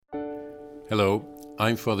Hello,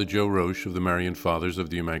 I'm Father Joe Roche of the Marian Fathers of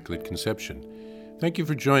the Immaculate Conception. Thank you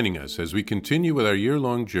for joining us as we continue with our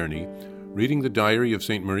year-long journey reading the diary of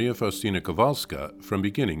St. Maria Faustina Kowalska from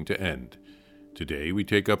beginning to end. Today we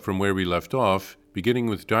take up from where we left off, beginning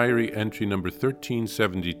with diary entry number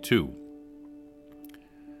 1372.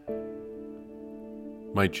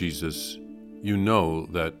 My Jesus, you know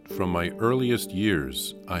that from my earliest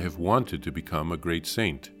years I have wanted to become a great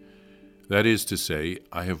saint. That is to say,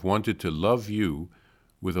 I have wanted to love you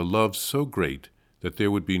with a love so great that there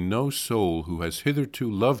would be no soul who has hitherto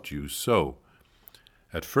loved you so.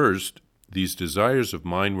 At first, these desires of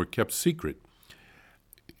mine were kept secret,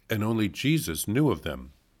 and only Jesus knew of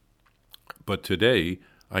them. But today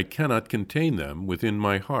I cannot contain them within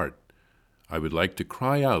my heart. I would like to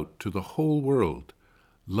cry out to the whole world,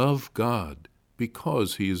 love God,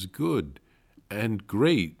 because he is good, and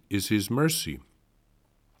great is his mercy.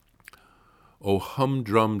 O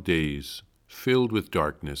humdrum days, filled with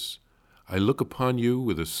darkness, I look upon you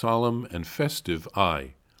with a solemn and festive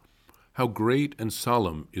eye. How great and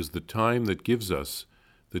solemn is the time that gives us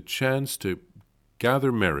the chance to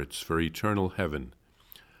gather merits for eternal heaven.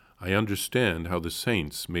 I understand how the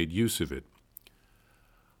saints made use of it.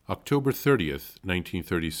 October 30th,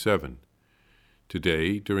 1937.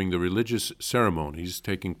 Today, during the religious ceremonies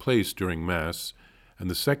taking place during Mass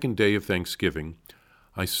and the second day of Thanksgiving,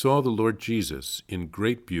 I saw the Lord Jesus in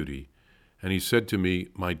great beauty, and he said to me,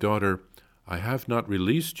 "My daughter, I have not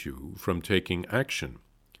released you from taking action."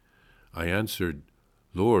 I answered,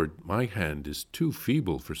 "Lord, my hand is too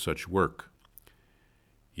feeble for such work."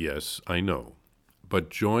 "Yes, I know, but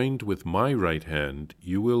joined with my right hand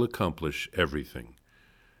you will accomplish everything.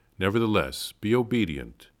 Nevertheless, be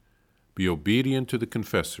obedient. Be obedient to the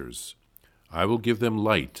confessors. I will give them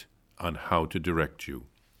light on how to direct you."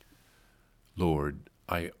 "Lord,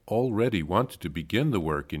 I already wanted to begin the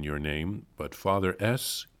work in your name, but Father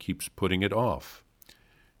S. keeps putting it off."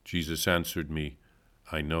 Jesus answered me,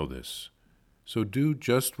 "I know this. So do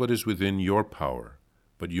just what is within your power,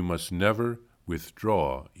 but you must never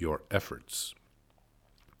withdraw your efforts."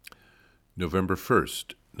 November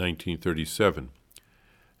 1st, 1937.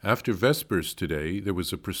 After Vespers today, there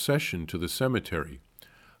was a procession to the cemetery.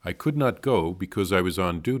 I could not go because I was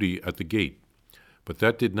on duty at the gate, but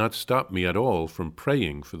that did not stop me at all from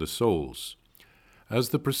praying for the souls. As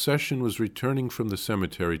the procession was returning from the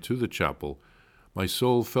cemetery to the chapel, my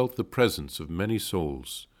soul felt the presence of many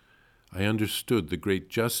souls. I understood the great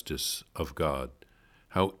justice of God,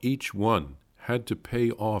 how each one had to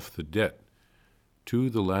pay off the debt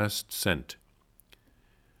to the last cent.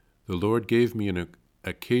 The Lord gave me an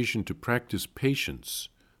occasion to practice patience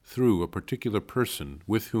through a particular person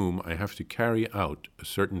with whom I have to carry out a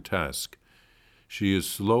certain task. She is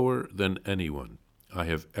slower than anyone I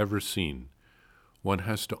have ever seen. One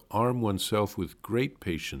has to arm oneself with great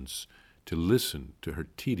patience to listen to her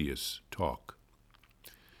tedious talk.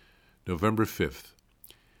 November 5th.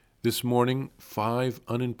 This morning, 5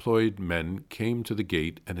 unemployed men came to the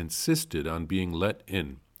gate and insisted on being let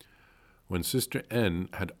in. When Sister N.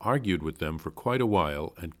 had argued with them for quite a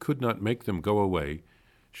while and could not make them go away,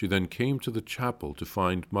 she then came to the chapel to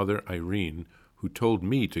find Mother Irene, who told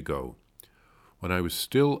me to go. When I was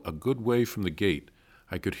still a good way from the gate,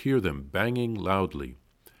 I could hear them banging loudly.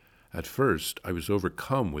 At first, I was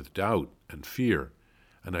overcome with doubt and fear,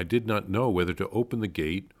 and I did not know whether to open the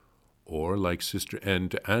gate or, like Sister N.,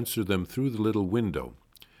 to answer them through the little window.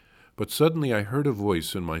 But suddenly I heard a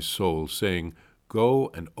voice in my soul saying, "Go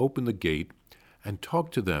and open the gate and talk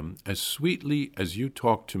to them as sweetly as you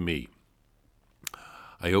talk to me."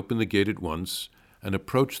 I opened the gate at once and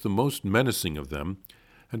approached the most menacing of them,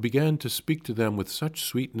 and began to speak to them with such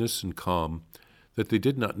sweetness and calm that they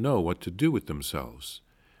did not know what to do with themselves.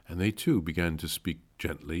 And they too began to speak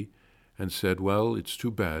gently, and said, "Well, it's too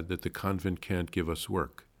bad that the convent can't give us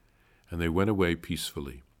work." And they went away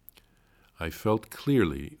peacefully. I felt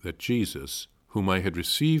clearly that Jesus, whom I had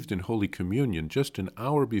received in Holy Communion just an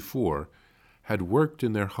hour before, had worked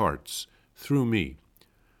in their hearts through me.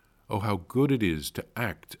 Oh, how good it is to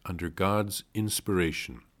act under God's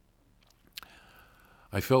inspiration.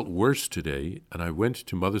 I felt worse today, and I went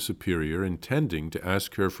to Mother Superior intending to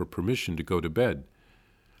ask her for permission to go to bed.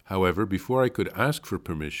 However, before I could ask for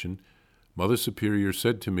permission, Mother Superior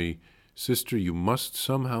said to me, "Sister, you must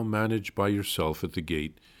somehow manage by yourself at the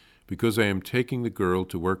gate, because I am taking the girl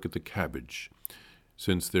to work at the cabbage,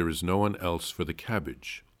 since there is no one else for the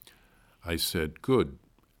cabbage." I said, "Good,"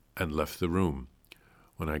 and left the room.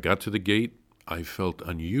 When I got to the gate, I felt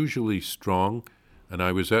unusually strong, and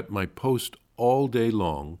I was at my post all day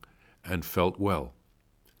long and felt well.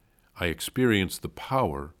 I experienced the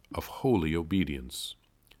power of holy obedience.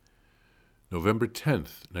 November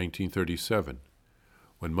 10th, 1937.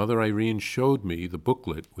 When Mother Irene showed me the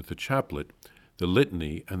booklet with the chaplet, the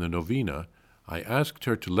litany, and the novena, I asked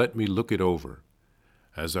her to let me look it over.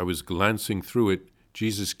 As I was glancing through it,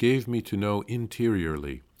 Jesus gave me to know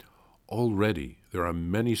interiorly, already there are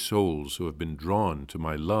many souls who have been drawn to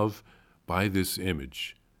my love by this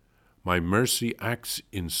image. My mercy acts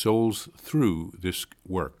in souls through this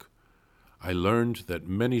work. I learned that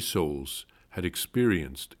many souls had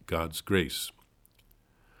experienced God's grace.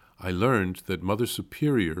 I learned that Mother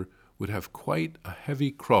Superior would have quite a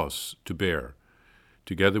heavy cross to bear,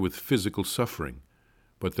 together with physical suffering,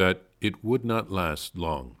 but that it would not last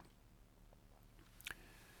long.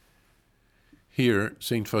 Here,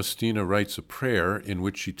 St. Faustina writes a prayer in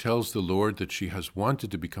which she tells the Lord that she has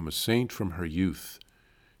wanted to become a saint from her youth.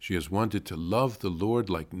 She has wanted to love the Lord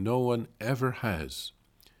like no one ever has.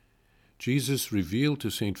 Jesus revealed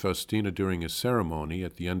to St. Faustina during a ceremony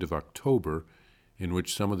at the end of October, in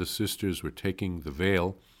which some of the sisters were taking the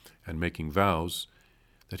veil and making vows,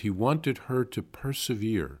 that he wanted her to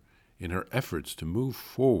persevere in her efforts to move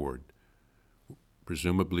forward,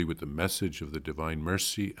 presumably with the message of the Divine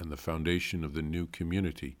Mercy and the foundation of the new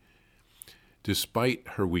community. Despite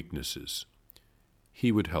her weaknesses,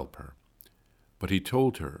 he would help her, but he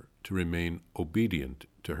told her to remain obedient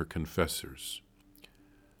to her confessors.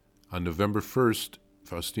 On November 1st,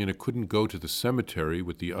 Faustina couldn't go to the cemetery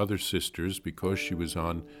with the other sisters because she was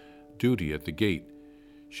on duty at the gate.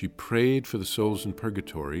 She prayed for the souls in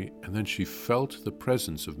purgatory, and then she felt the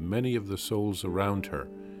presence of many of the souls around her.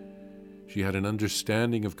 She had an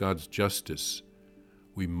understanding of God's justice.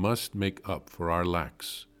 We must make up for our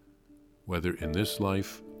lacks, whether in this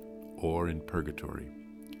life or in purgatory.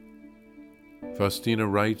 Faustina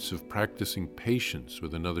writes of practicing patience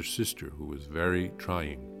with another sister who was very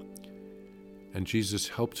trying. And Jesus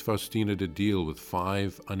helped Faustina to deal with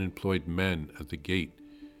 5 unemployed men at the gate.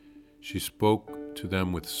 She spoke to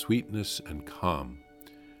them with sweetness and calm.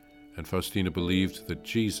 And Faustina believed that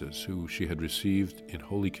Jesus, who she had received in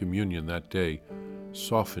Holy Communion that day,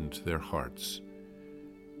 softened their hearts.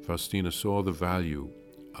 Faustina saw the value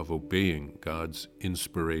of obeying God's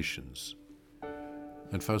inspirations.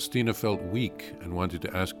 And Faustina felt weak and wanted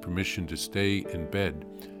to ask permission to stay in bed,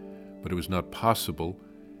 but it was not possible.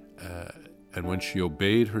 And when she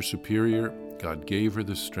obeyed her superior, God gave her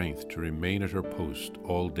the strength to remain at her post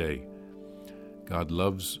all day. God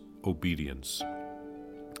loves obedience.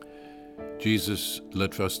 Jesus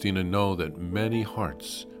let Faustina know that many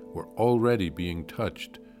hearts were already being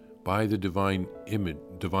touched by the Divine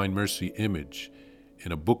Mercy image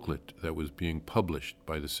in a booklet that was being published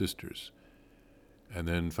by the sisters. And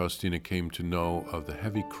then Faustina came to know of the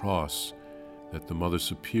heavy cross that the Mother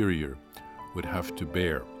Superior would have to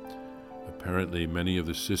bear. Apparently, many of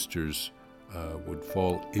the sisters would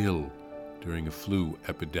fall ill during a flu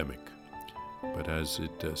epidemic, but as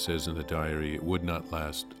it says in the diary, it would not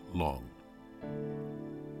last long.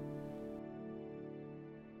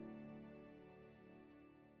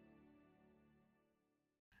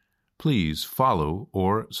 Please follow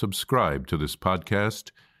or subscribe to this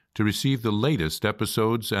podcast to receive the latest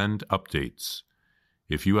episodes and updates.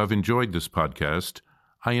 If you have enjoyed this podcast,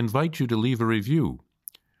 I invite you to leave a review.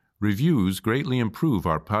 Reviews greatly improve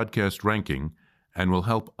our podcast ranking and will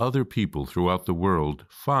help other people throughout the world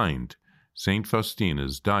find St.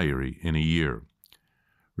 Faustina's Diary in a Year.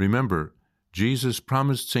 Remember, Jesus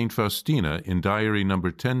promised St. Faustina in Diary number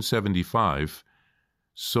 1075,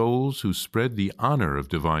 souls who spread the honor of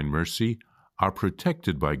divine mercy are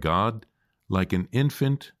protected by God like an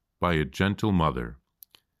infant by a gentle mother.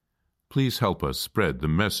 Please help us spread the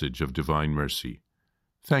message of divine mercy.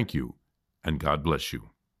 Thank you, and God bless you.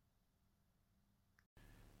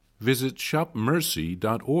 Visit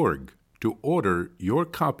shopmercy.org to order your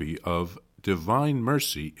copy of Divine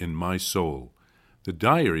Mercy in My Soul, the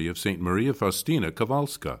Diary of St. Maria Faustina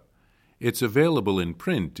Kowalska. It's available in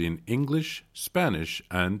print in English, Spanish,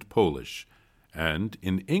 and Polish, and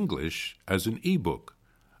in English as an e-book,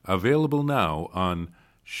 available now on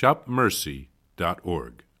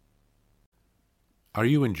shopmercy.org. Are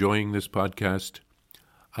you enjoying this podcast?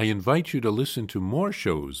 I invite you to listen to more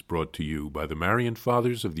shows brought to you by the Marian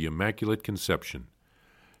Fathers of the Immaculate Conception.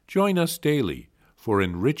 Join us daily for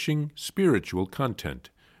enriching spiritual content,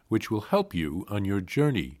 which will help you on your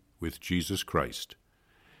journey with Jesus Christ.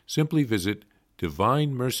 Simply visit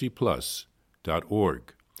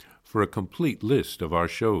DivineMercyPlus.org for a complete list of our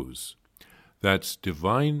shows. That's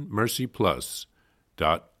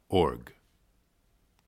DivineMercyPlus.org.